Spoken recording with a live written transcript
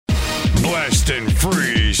blessed in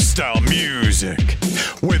freestyle music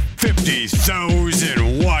with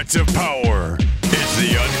 50,000 watts of power. It's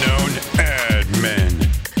the unknown admin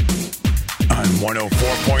on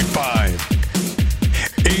 104.5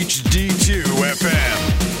 HD2 FM,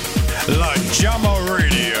 Llama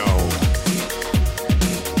Radio.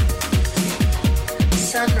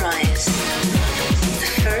 Sunrise, the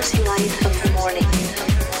first light of the morning,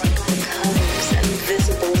 colors and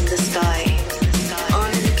visible in the sky. On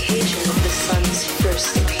an occasion of the sun's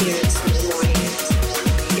first appearance in the morning,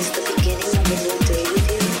 is the beginning of a new day with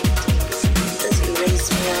you. Does he raise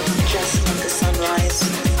me up just like the sunrise,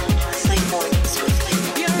 like morning swiftly?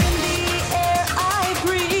 You're in the air I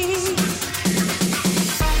breathe.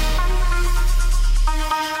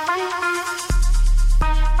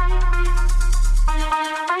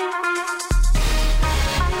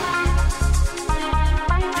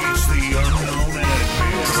 It's the unknown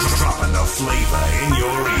admin, dropping the flavor in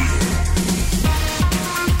your ear.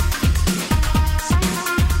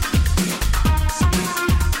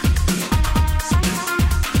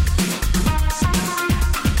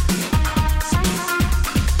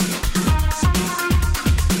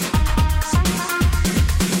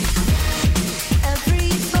 Every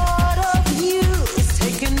thought of you is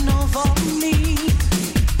taking over me.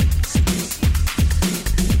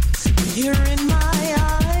 You're in my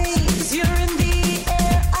eyes, you're in the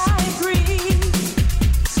air I breathe.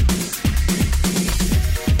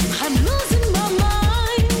 I'm losing my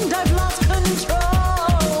mind, I've lost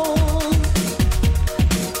control.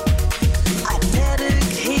 I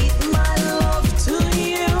dedicate my love to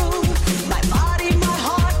you, my body, my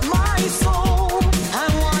heart, my soul. I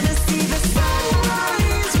wanna see the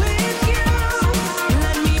sunrise with you.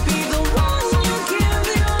 Let me be the one you give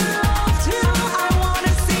your love to. I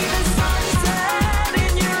wanna see the sunset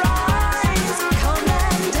in your eyes. Come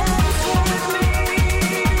and dance with me.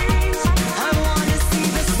 I wanna see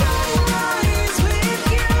the sunrise with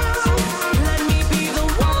you. Let me be the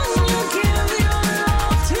one you give your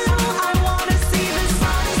love to. I wanna see the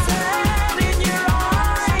sunset in your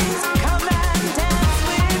eyes. Come and dance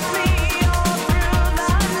with me all through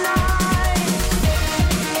the night.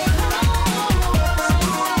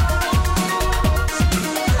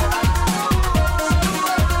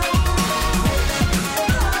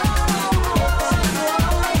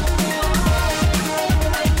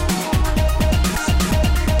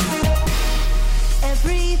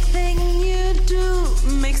 Everything you do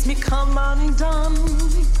makes me come undone.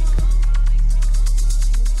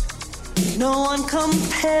 No one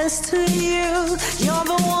compares to you. You're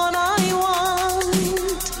the one I want.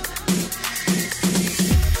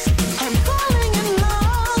 I'm falling in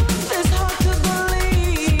love. It's hard to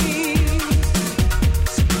believe.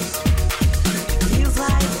 Feels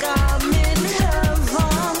like I'm in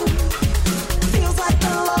heaven. Feels like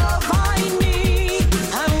the love I need.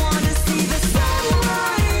 I wanna see the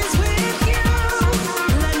sunrise with you.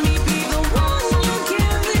 Let me be the one you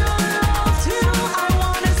give your love to. I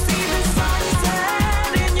wanna see the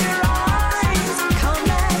sunset in your eyes. Come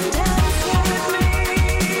and dance with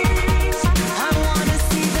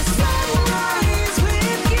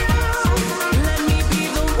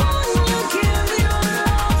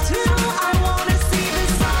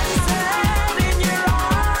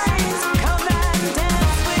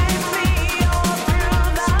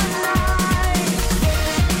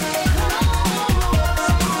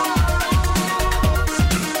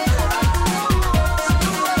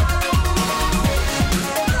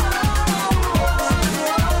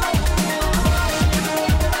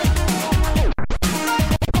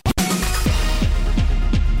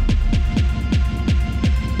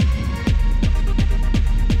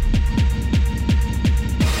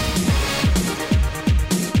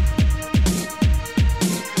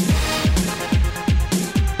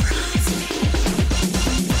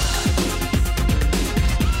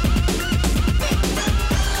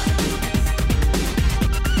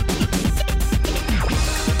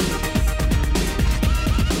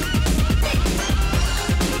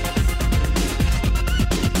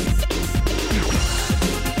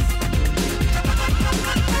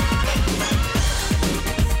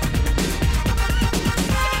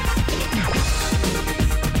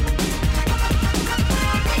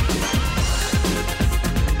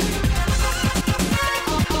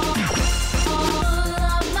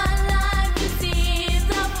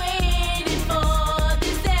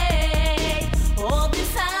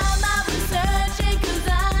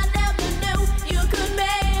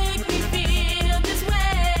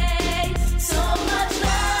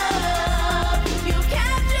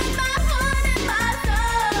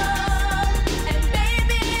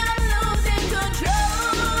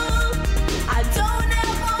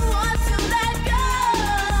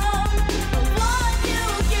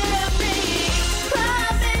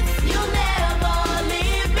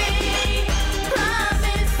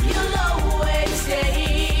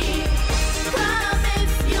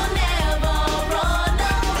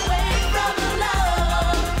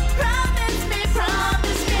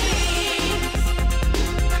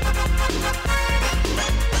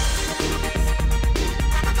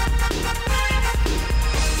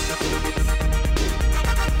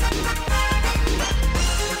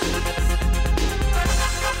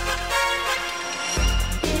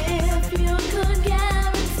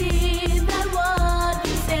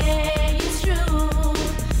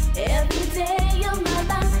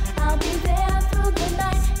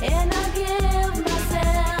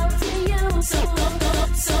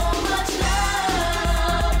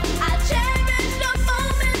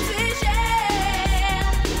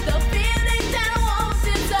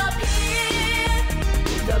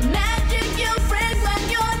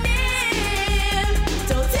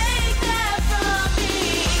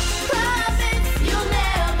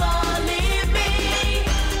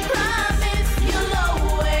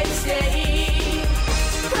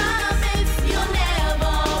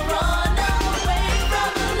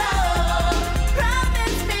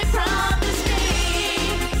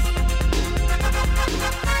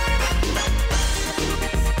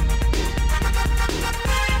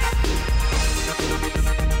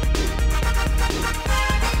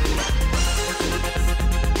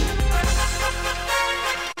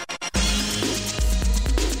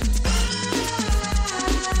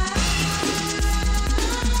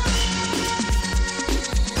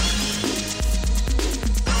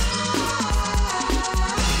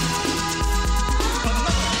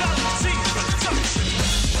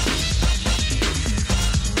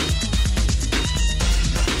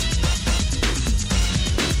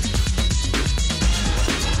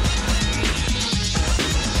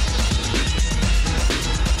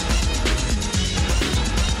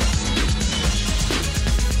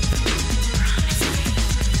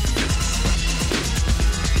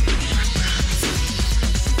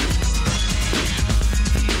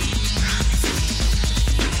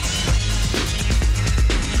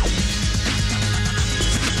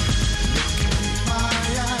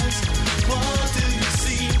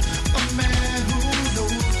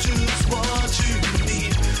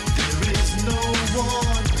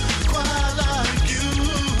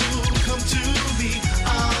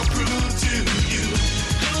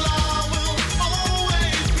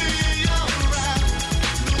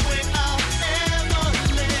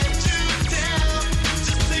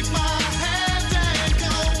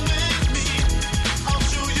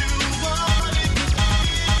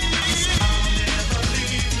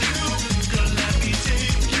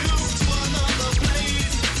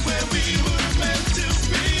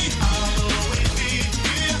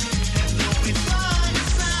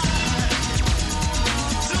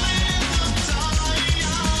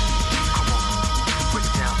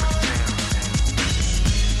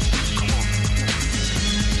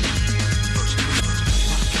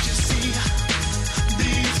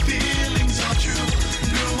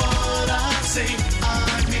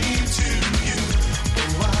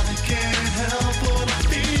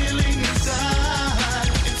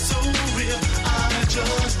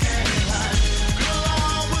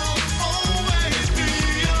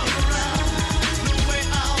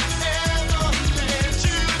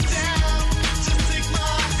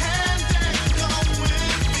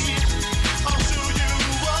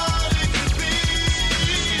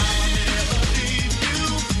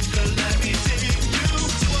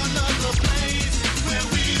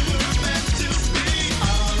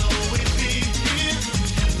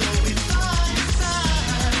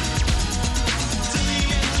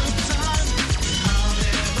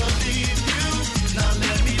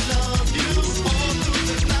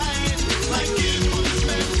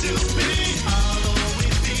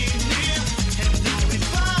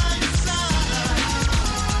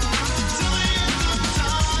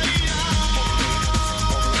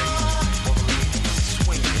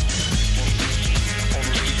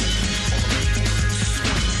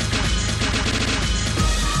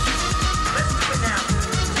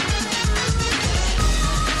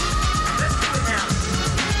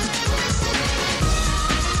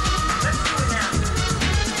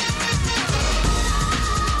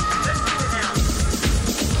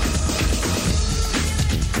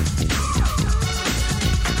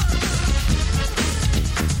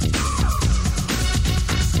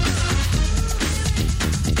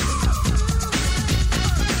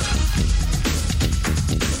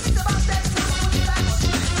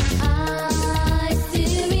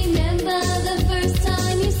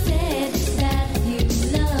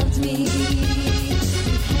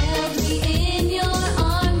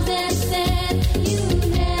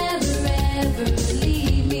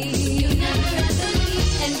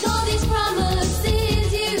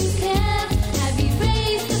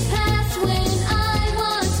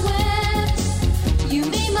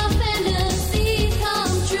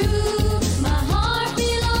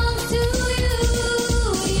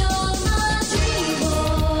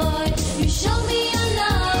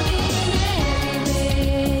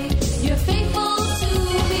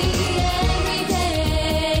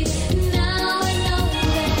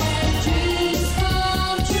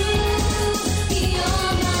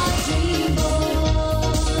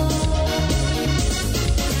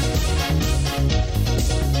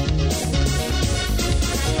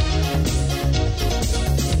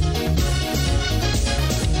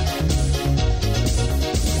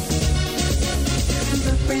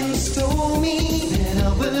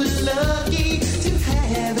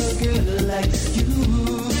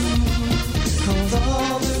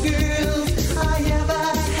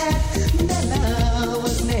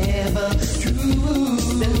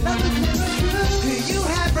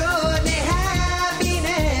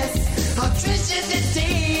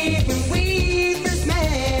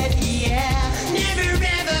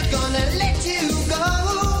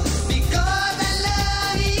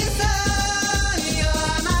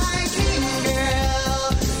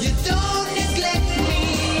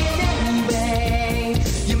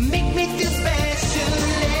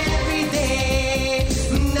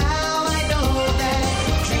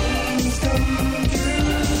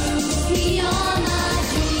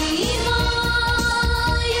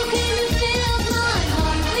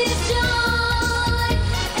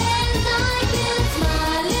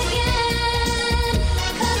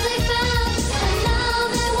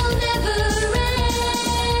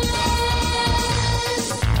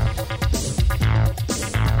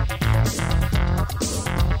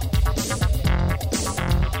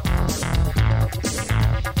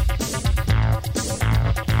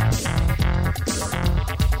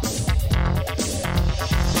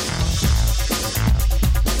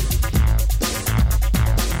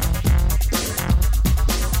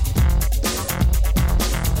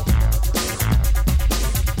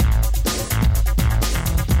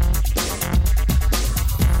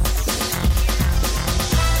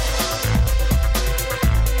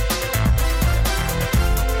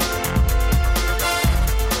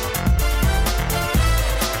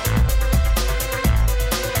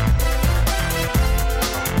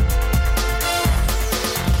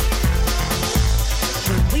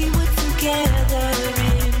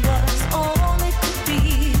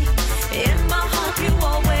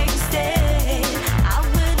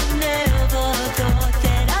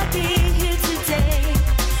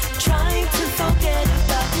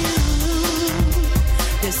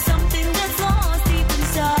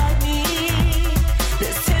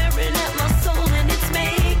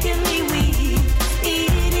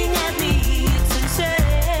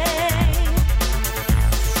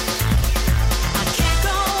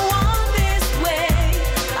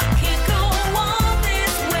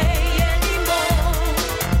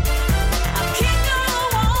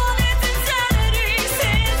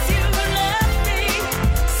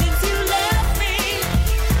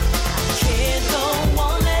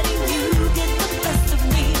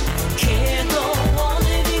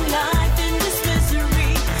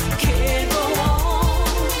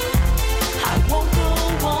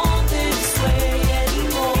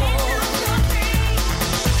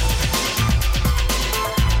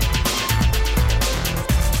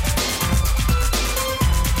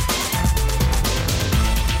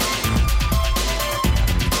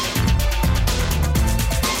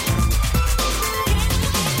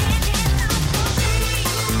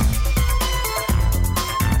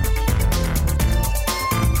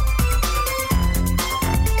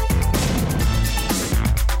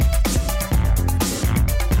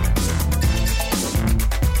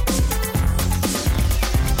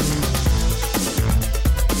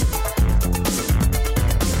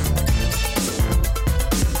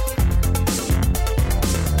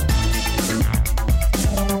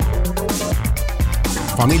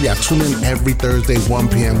Familia, tune in every Thursday, 1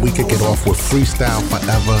 p.m. We could get off with freestyle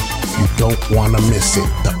forever. You don't want to miss it.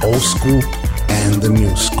 The old school and the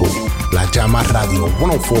new school. La Llama Radio,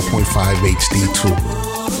 104.5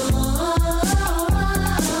 HD2.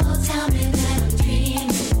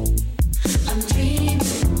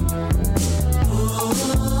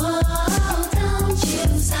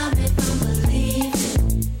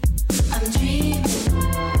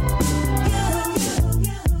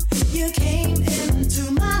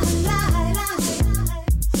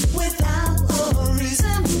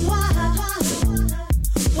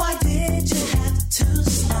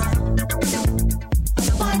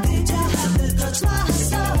 Why did you have to touch my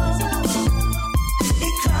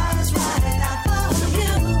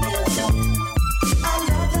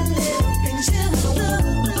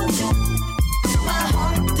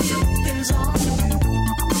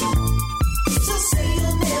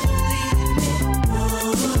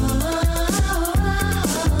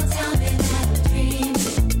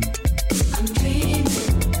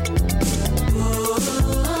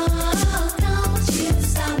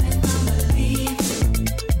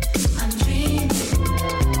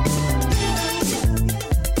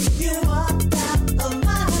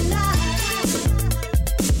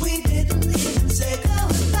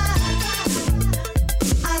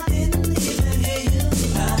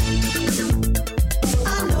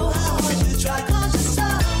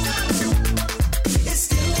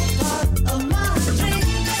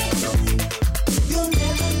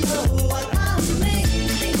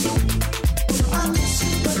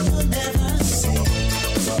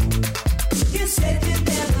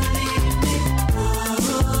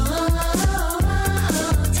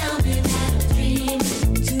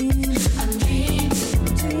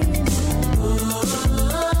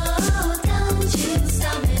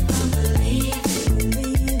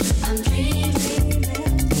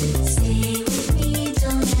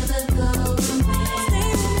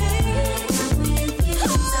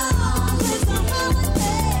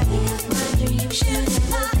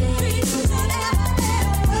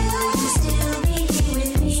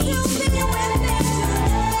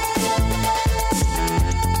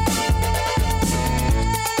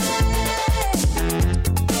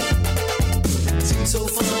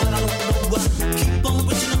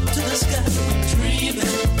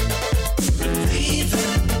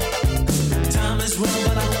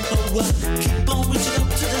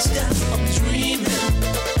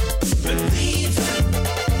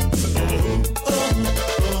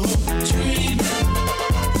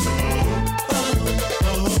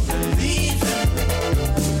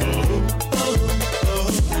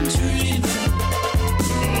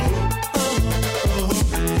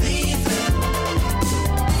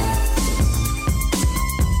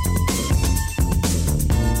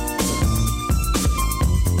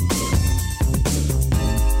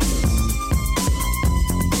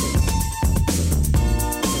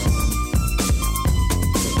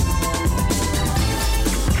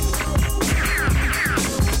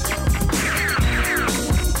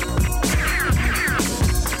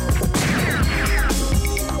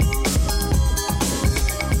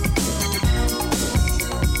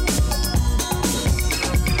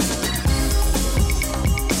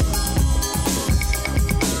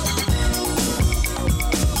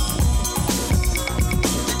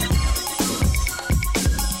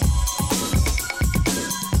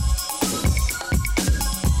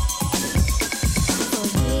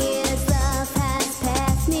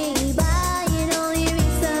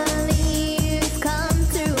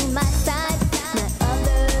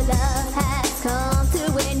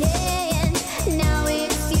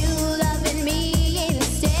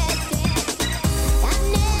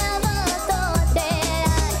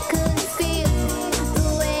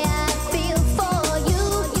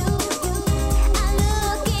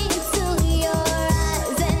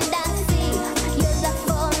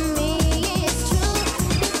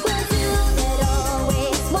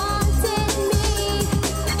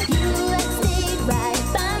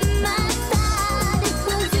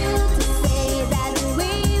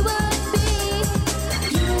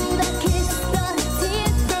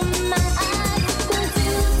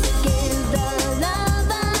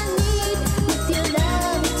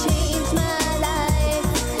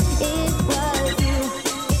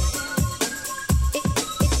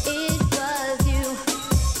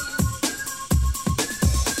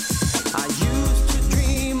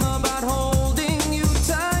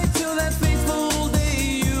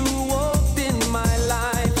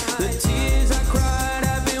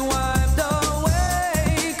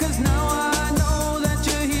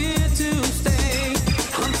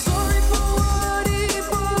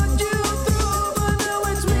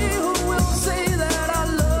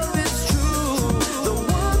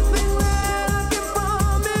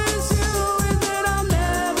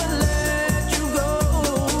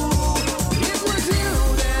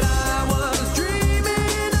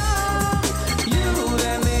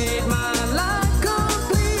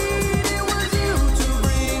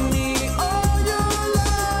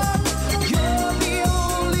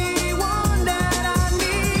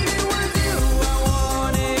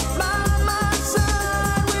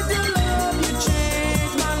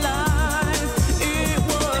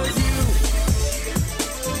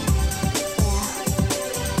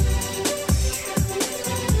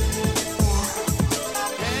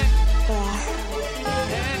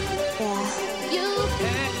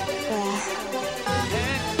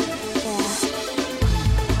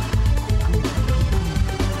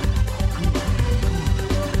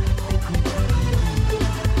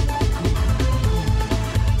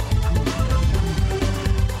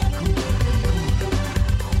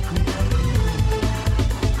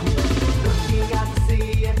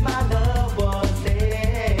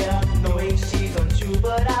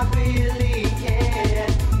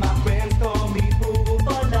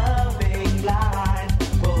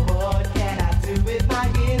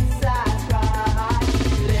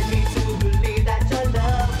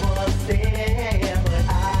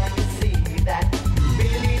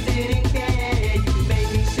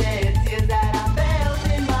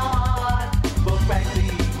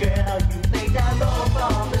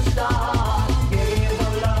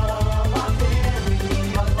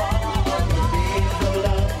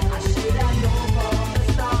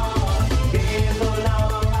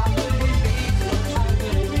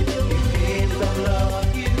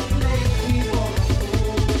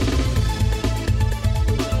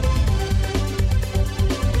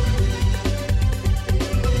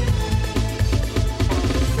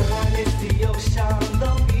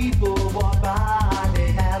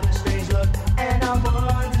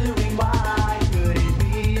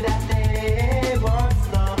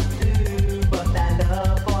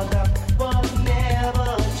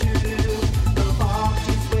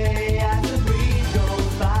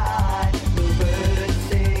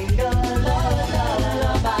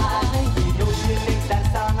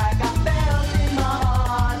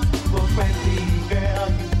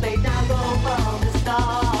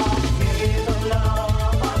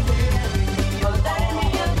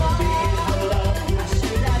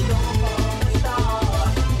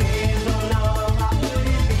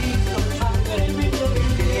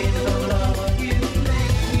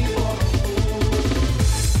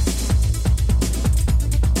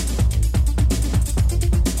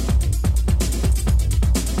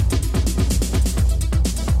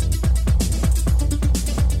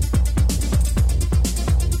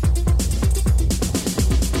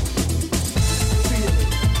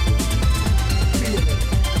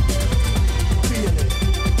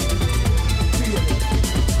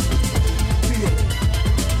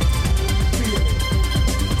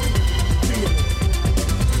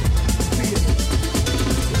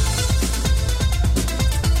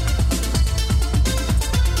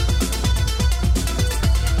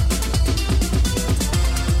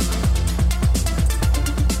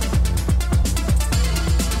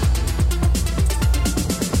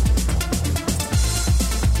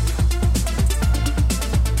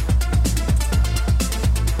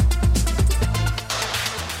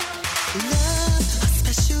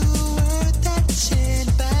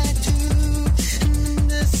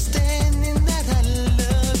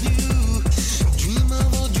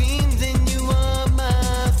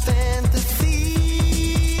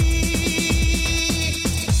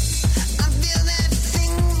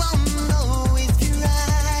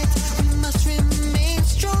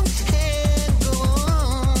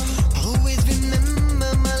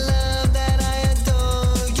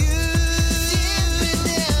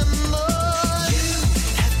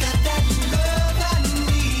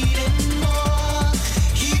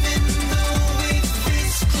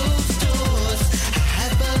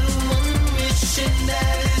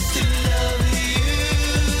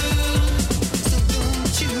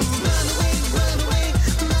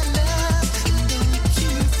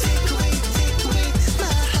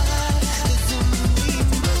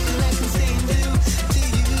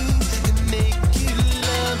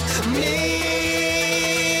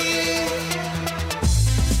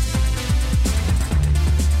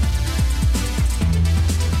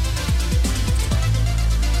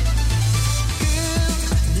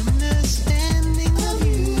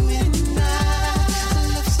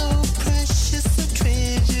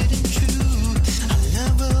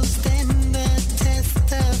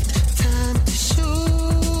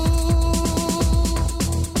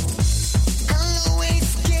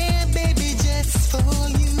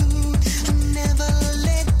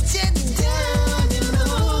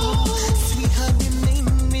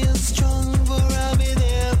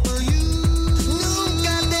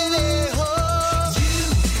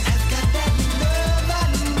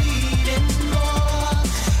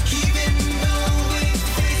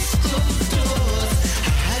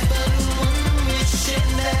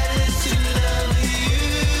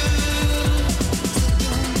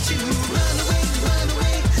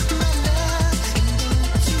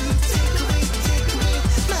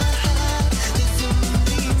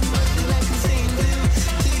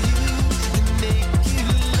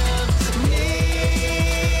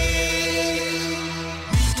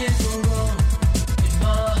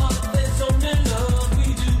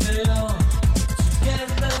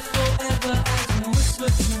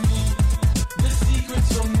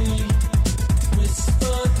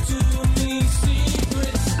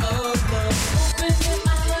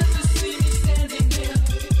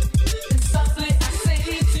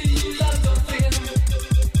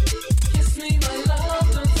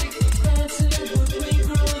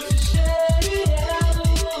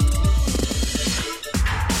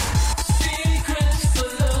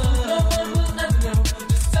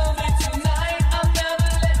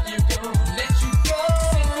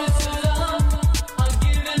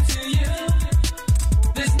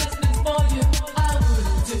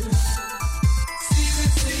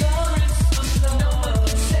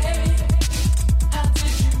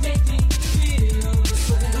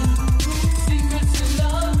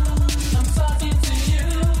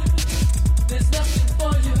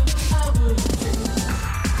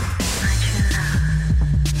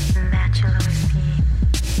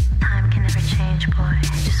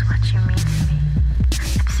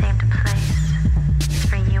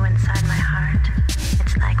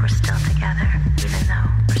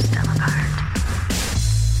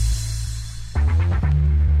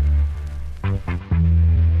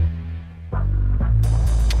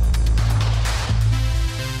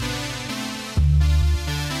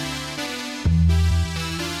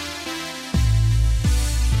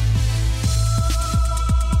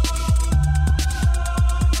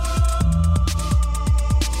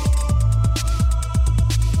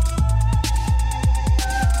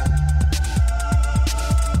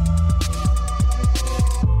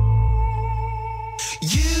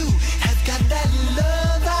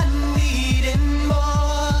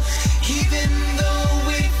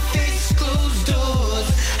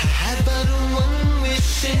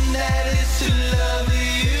condition that is to love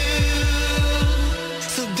you.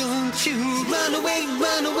 So don't you run away,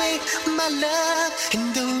 my love.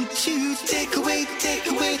 And don't you take away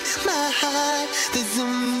my heart. There's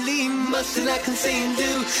only much that I can say and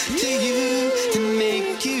do to you. To